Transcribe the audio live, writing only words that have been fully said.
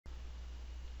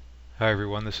Hi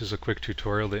everyone, this is a quick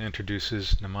tutorial that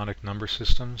introduces mnemonic number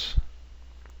systems.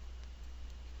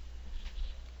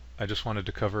 I just wanted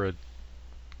to cover a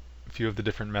few of the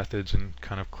different methods and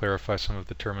kind of clarify some of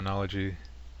the terminology,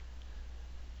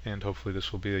 and hopefully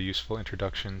this will be a useful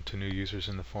introduction to new users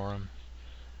in the forum.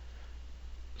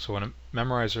 So when a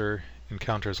memorizer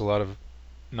encounters a lot of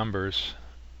numbers,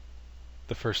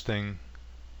 the first thing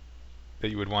that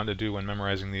you would want to do when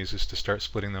memorizing these is to start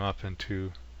splitting them up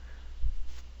into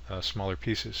smaller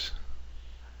pieces.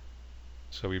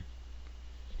 So we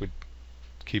would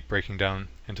keep breaking down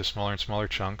into smaller and smaller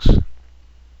chunks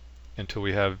until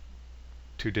we have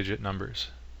two-digit numbers.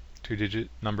 Two-digit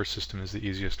number system is the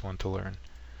easiest one to learn.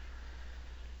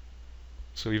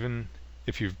 So even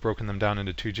if you've broken them down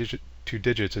into two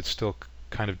digits, it's still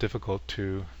kind of difficult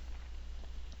to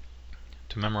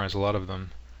memorize a lot of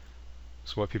them.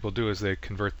 So what people do is they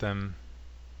convert them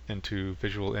into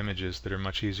visual images that are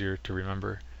much easier to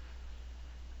remember.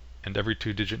 And every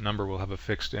two-digit number will have a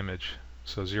fixed image.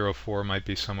 So 04 might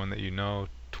be someone that you know,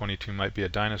 22 might be a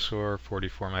dinosaur,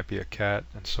 44 might be a cat,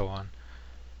 and so on.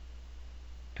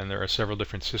 And there are several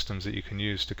different systems that you can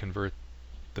use to convert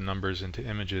the numbers into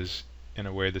images in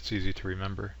a way that's easy to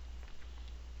remember.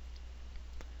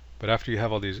 But after you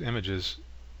have all these images,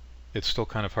 it's still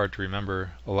kind of hard to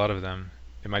remember a lot of them.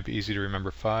 It might be easy to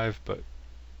remember 5, but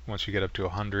once you get up to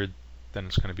 100, then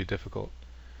it's going to be difficult.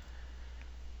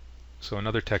 So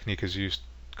another technique is used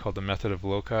called the method of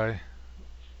Loci,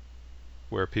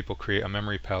 where people create a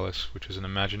memory palace, which is an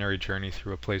imaginary journey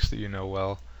through a place that you know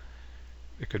well.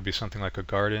 It could be something like a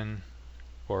garden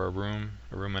or a room.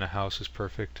 A room in a house is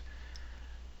perfect.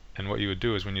 And what you would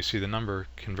do is when you see the number,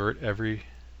 convert every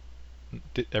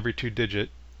two-digit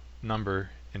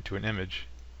number into an image,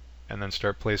 and then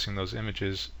start placing those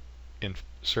images in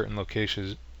certain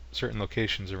locations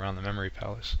around the memory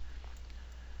palace.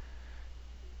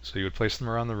 So you would place them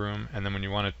around the room, and then when you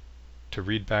wanted to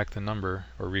read back the number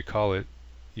or recall it,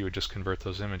 you would just convert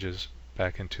those images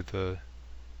back into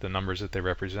the numbers that they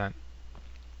represent.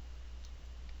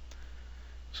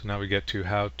 So now we get to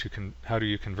how do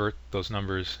you convert those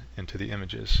numbers into the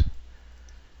images.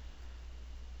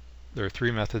 There are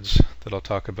three methods that I'll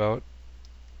talk about.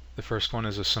 The first one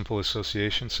is a simple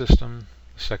association system.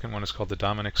 The second one is called the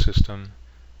Dominic System.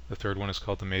 The third one is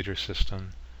called the major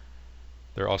system.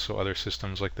 There are also other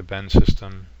systems like the Ben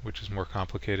system, which is more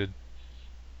complicated,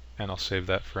 and I'll save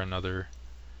that for another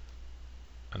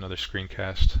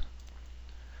screencast.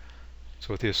 So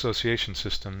with the association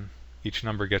system, each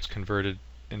number gets converted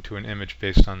into an image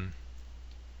based on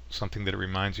something that it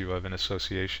reminds you of in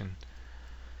association.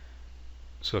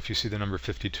 So if you see the number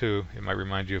 52, it might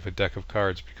remind you of a deck of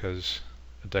cards because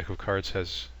a deck of cards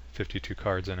has 52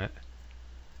 cards in it.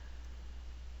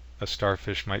 A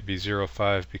starfish might be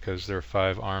 05 because there are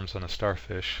 5 arms on a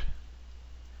starfish.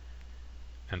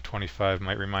 And 25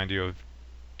 might remind you of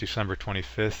December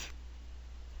 25th,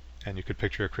 and you could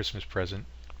picture a Christmas present.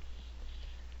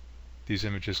 These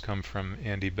images come from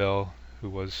Andy Bell,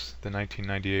 who was the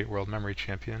 1998 World Memory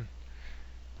Champion.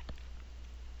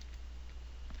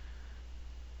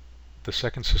 The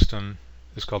second system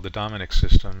is called the Dominic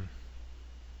System,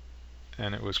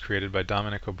 and it was created by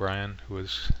Dominic O'Brien, who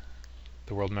was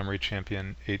the World Memory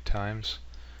Champion 8 times.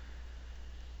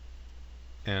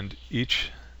 And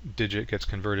each digit gets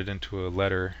converted into a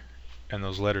letter, and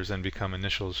those letters then become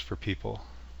initials for people.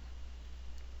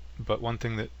 But one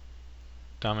thing that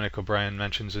Dominic O'Brien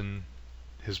mentions in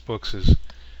his books is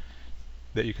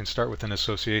that you can start with an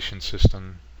association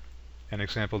system. An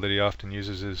example that he often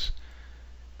uses is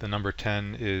the number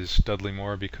 10 is Dudley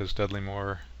Moore because Dudley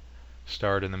Moore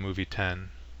starred in the movie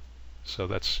 10. So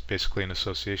that's basically an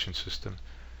association system.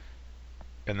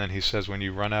 And then he says when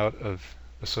you run out of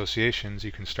associations,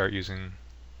 you can start using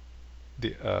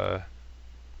the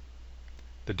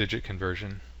digit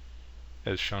conversion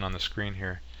as shown on the screen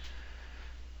here.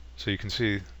 So you can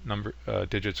see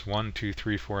digits 1, 2,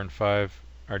 3, 4, and 5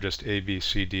 are just A, B,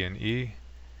 C, D, and E.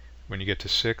 When you get to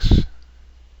 6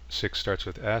 starts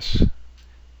with S.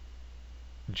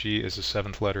 G is the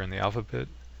 7th letter in the alphabet.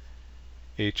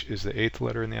 H is the 8th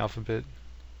letter in the alphabet.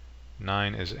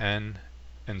 9 is N,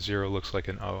 and 0 looks like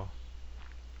an O.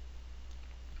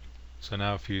 So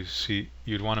now if you see,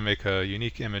 you'd want to make a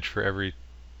unique image for every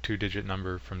two-digit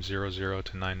number from 00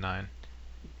 to 99.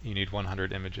 You need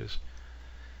 100 images.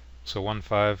 So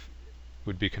 15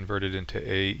 would be converted into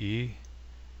AE,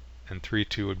 and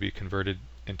 32 would be converted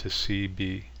into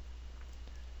CB.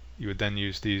 You would then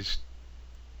use these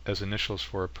as initials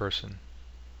for a person.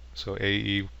 So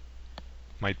AE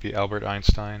might be Albert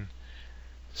Einstein,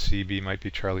 CB might be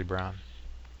Charlie Brown.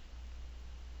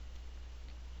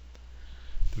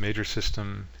 The major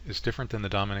system is different than the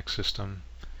Dominic system.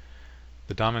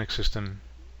 The Dominic system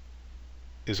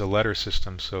is a letter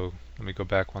system, so let me go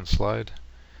back one slide.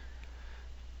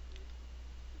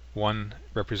 1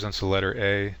 represents the letter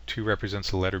A, 2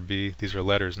 represents the letter B. These are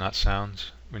letters, not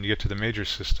sounds. When you get to the major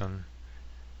system,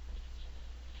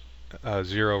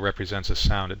 0 represents a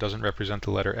sound. It doesn't represent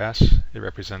the letter S, it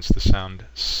represents the sound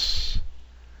S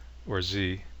or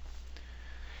Z.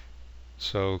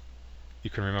 So you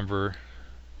can remember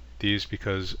these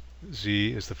because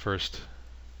Z is the first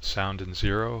sound in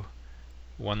 0.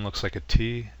 1 looks like a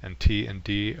T, and T and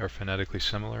D are phonetically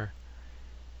similar.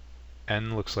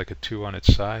 N looks like a 2 on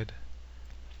its side.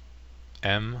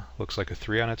 M looks like a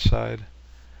 3 on its side.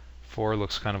 4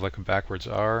 looks kind of like a backwards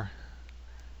R.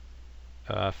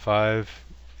 5,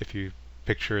 if you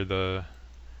picture the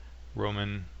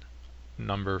Roman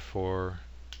number for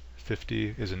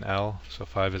 50, is an L, so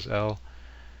 5 is L.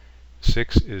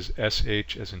 6 is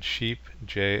SH as in sheep,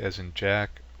 J as in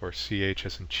jack, or CH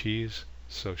as in cheese,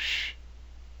 so sh,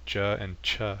 j, and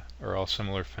ch are all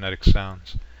similar phonetic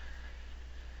sounds.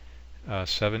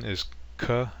 7 is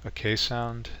k, a K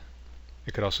sound.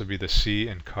 It could also be the C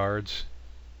in cards,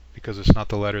 because it's not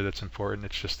the letter that's important,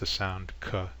 it's just the sound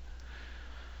k.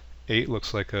 8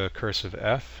 looks like a cursive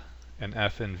F, and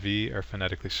F and V are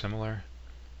phonetically similar.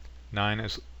 9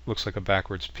 looks like a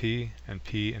backwards P, and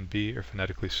P and B are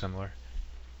phonetically similar.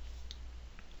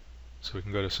 So we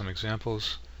can go to some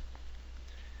examples.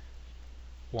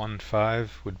 1-5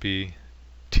 would be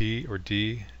T or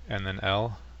D and then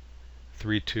L.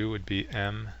 3-2 would be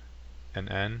M and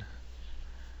N.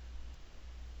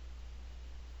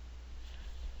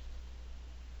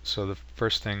 So the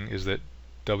first thing is that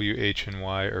W, H, and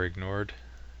Y are ignored.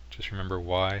 Just remember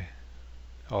Y.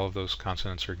 All of those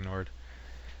consonants are ignored.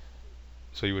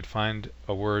 So you would find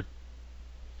a word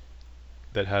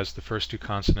that has the first two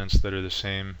consonants that are the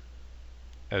same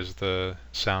as the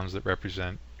sounds that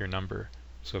represent your number.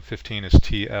 So 15 is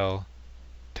TL,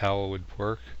 towel would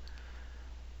work.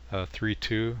 3-2,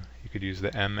 you could use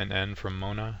the M and N from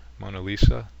Mona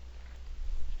Lisa.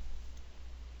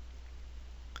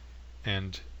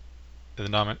 And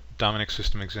the Dominic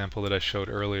system example that I showed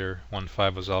earlier,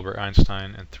 1-5 was Albert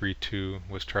Einstein and 3-2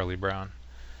 was Charlie Brown.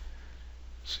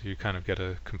 So you kind of get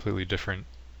a completely different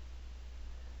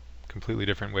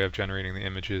way of generating the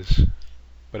images,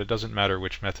 but it doesn't matter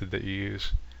which method that you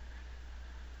use.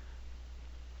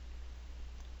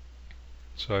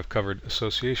 So I've covered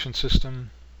association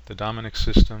system, the Dominic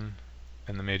system,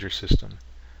 and the major system.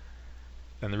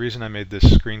 And the reason I made this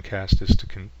screencast is to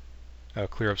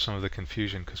clear up some of the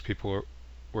confusion, because people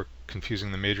were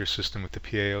confusing the major system with the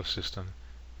PAO system,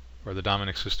 or the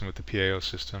Dominic system with the PAO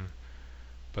system,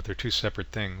 but they're two separate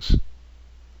things.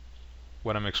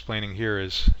 What I'm explaining here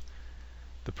is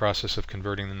the process of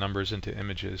converting the numbers into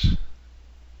images,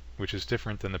 which is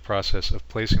different than the process of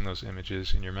placing those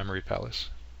images in your memory palace.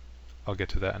 I'll get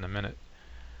to that in a minute.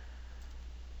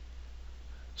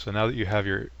 So now that you have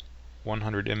your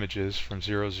 100 images from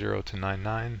 00 to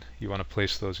 99, you want to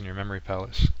place those in your memory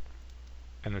palace.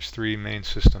 And there's three main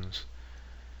systems.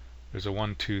 There's a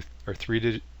 1, 2, or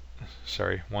 3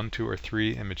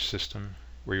 image system,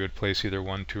 where you would place either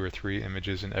 1, 2, or 3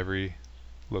 images in every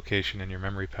location in your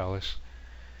memory palace.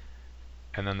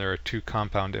 And then there are two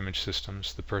compound image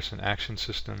systems, the person action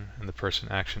system and the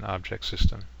person action object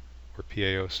system, or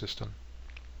PAO system.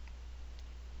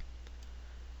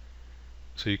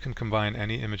 So you can combine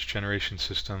any image generation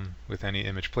system with any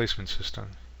image placement system.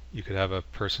 You could have a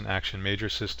person action major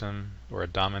system or a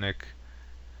Dominic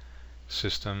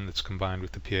system that's combined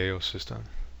with the PAO system.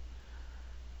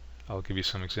 I'll give you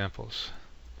some examples.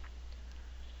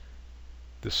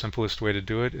 The simplest way to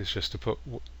do it is just to put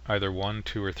either 1,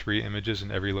 2, or 3 images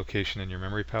in every location in your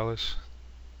memory palace.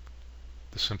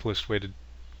 The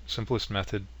simplest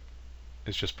method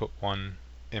is just put one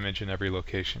image in every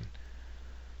location.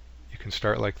 You can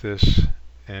start like this,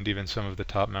 and even some of the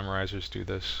top memorizers do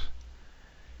this.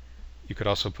 You could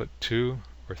also put 2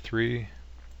 or 3.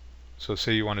 So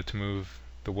say you wanted to move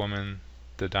the woman,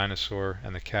 the dinosaur,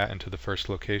 and the cat into the first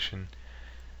location.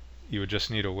 You would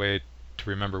just need a way to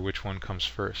remember which one comes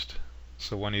first.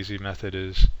 So one easy method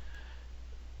is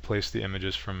place the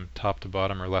images from top to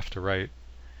bottom or left to right.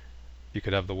 You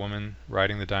could have the woman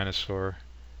riding the dinosaur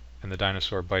and the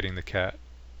dinosaur biting the cat.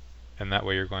 And that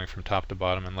way you're going from top to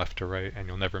bottom and left to right, and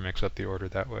you'll never mix up the order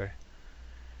that way.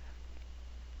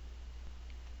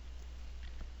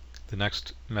 The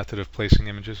next method of placing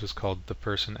images is called the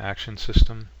person action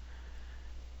system.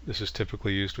 This is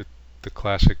typically used with the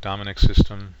classic Dominic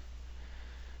system.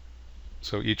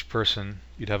 So each person,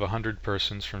 you'd have 100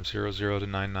 persons from 00 to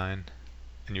 99,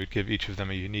 and you would give each of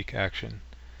them a unique action.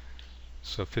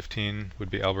 So 15 would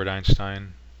be Albert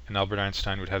Einstein, and Albert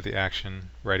Einstein would have the action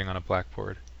writing on a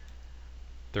blackboard.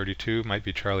 32 might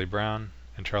be Charlie Brown,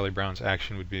 and Charlie Brown's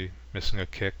action would be missing a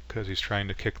kick because he's trying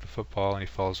to kick the football and he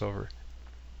falls over.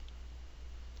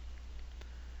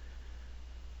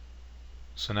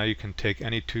 So now you can take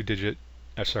any any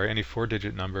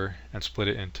 4-digit number and split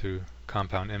it into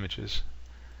compound images.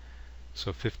 So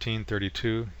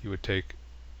 1532, you would take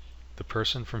the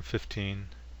person from 15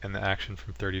 and the action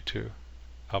from 32.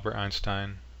 Albert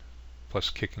Einstein plus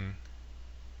kicking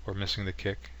or missing the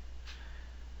kick.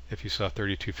 If you saw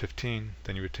 3215,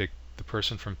 then you would take the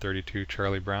person from 32,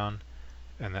 Charlie Brown,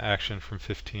 and the action from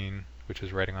 15, which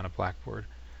is writing on a blackboard.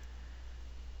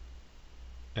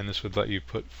 And this would let you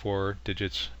put 4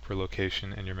 digits per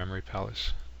location in your memory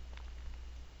palace.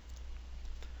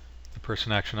 The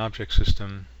person action object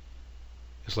system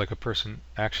is like a person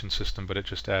action system, but it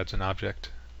just adds an object,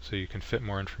 so you can fit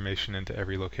more information into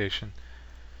every location.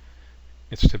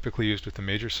 It's typically used with a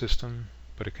major system,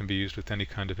 but it can be used with any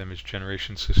kind of image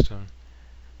generation system.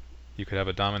 You could have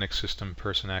a Dominic System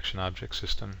person action object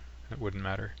system, and it wouldn't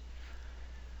matter.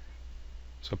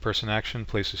 So person action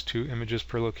places 2 images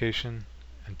per location,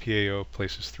 and PAO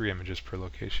places 3 images per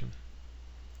location.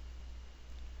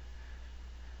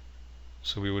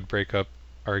 So we would break up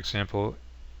our example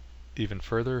even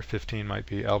further. 15 might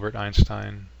be Albert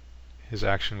Einstein, his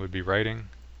action would be writing,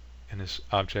 and his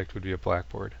object would be a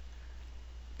blackboard.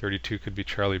 32 could be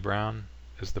Charlie Brown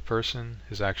as the person,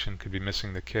 his action could be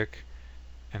missing the kick,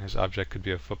 and his object could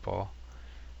be a football.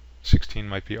 16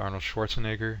 might be Arnold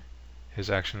Schwarzenegger, his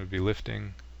action would be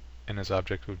lifting, and his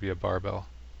object would be a barbell.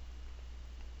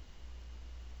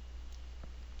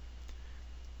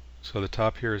 So the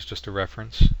top here is just a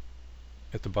reference.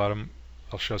 At the bottom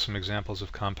I'll show some examples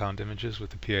of compound images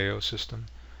with the PAO system.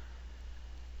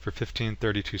 For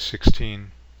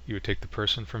 153216, you would take the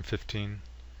person from 15,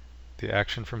 the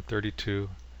action from 32,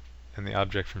 and the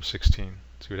object from 16.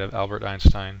 So you would have Albert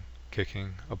Einstein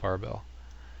kicking a barbell.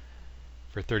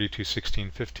 For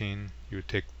 321615, you would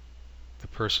take the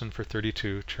person for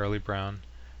 32, Charlie Brown,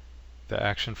 the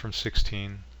action from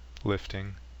 16,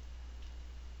 lifting,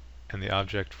 and the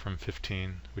object from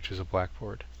 15, which is a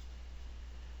blackboard.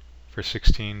 For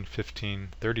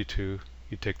 161532,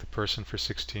 you take the person for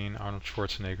 16, Arnold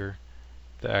Schwarzenegger,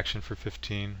 the action for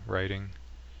 15, writing,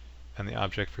 and the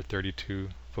object for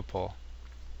 32, football.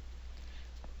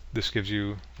 This gives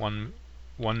you 1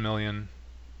 million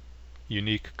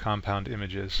unique compound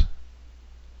images.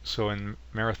 So in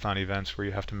marathon events where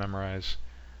you have to memorize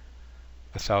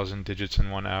 1,000 digits in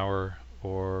 1 hour,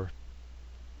 or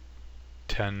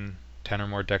 10 or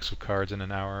more decks of cards in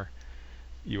an hour,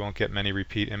 you won't get many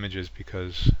repeat images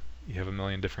because you have 1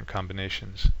 million different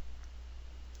combinations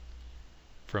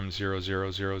from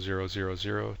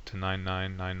 000000 to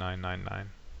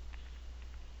 999999.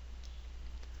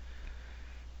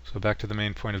 So back to the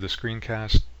main point of the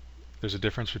screencast. There's a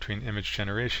difference between image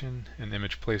generation and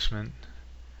image placement.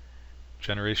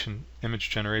 Image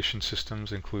generation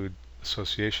systems include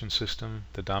association system,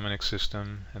 the Dominic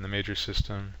system, and the major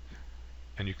system.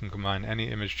 And you can combine any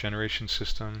image generation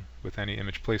system with any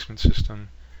image placement system.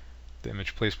 The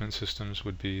image placement systems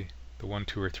would be the 1,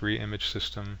 2, or 3 image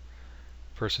system,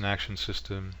 person action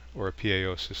system, or a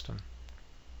PAO system.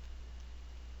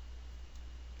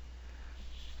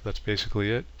 That's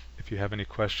basically it. If you have any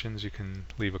questions, you can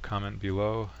leave a comment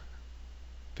below.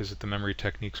 Visit the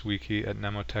Mnemotechnics wiki at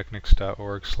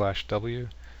mnemotechnics.org/w,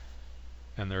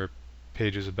 and there are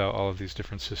pages about all of these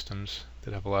different systems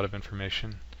that have a lot of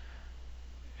information.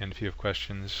 And if you have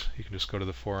questions, you can just go to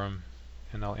the forum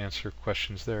and I'll answer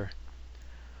questions there.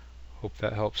 Hope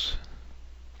that helps.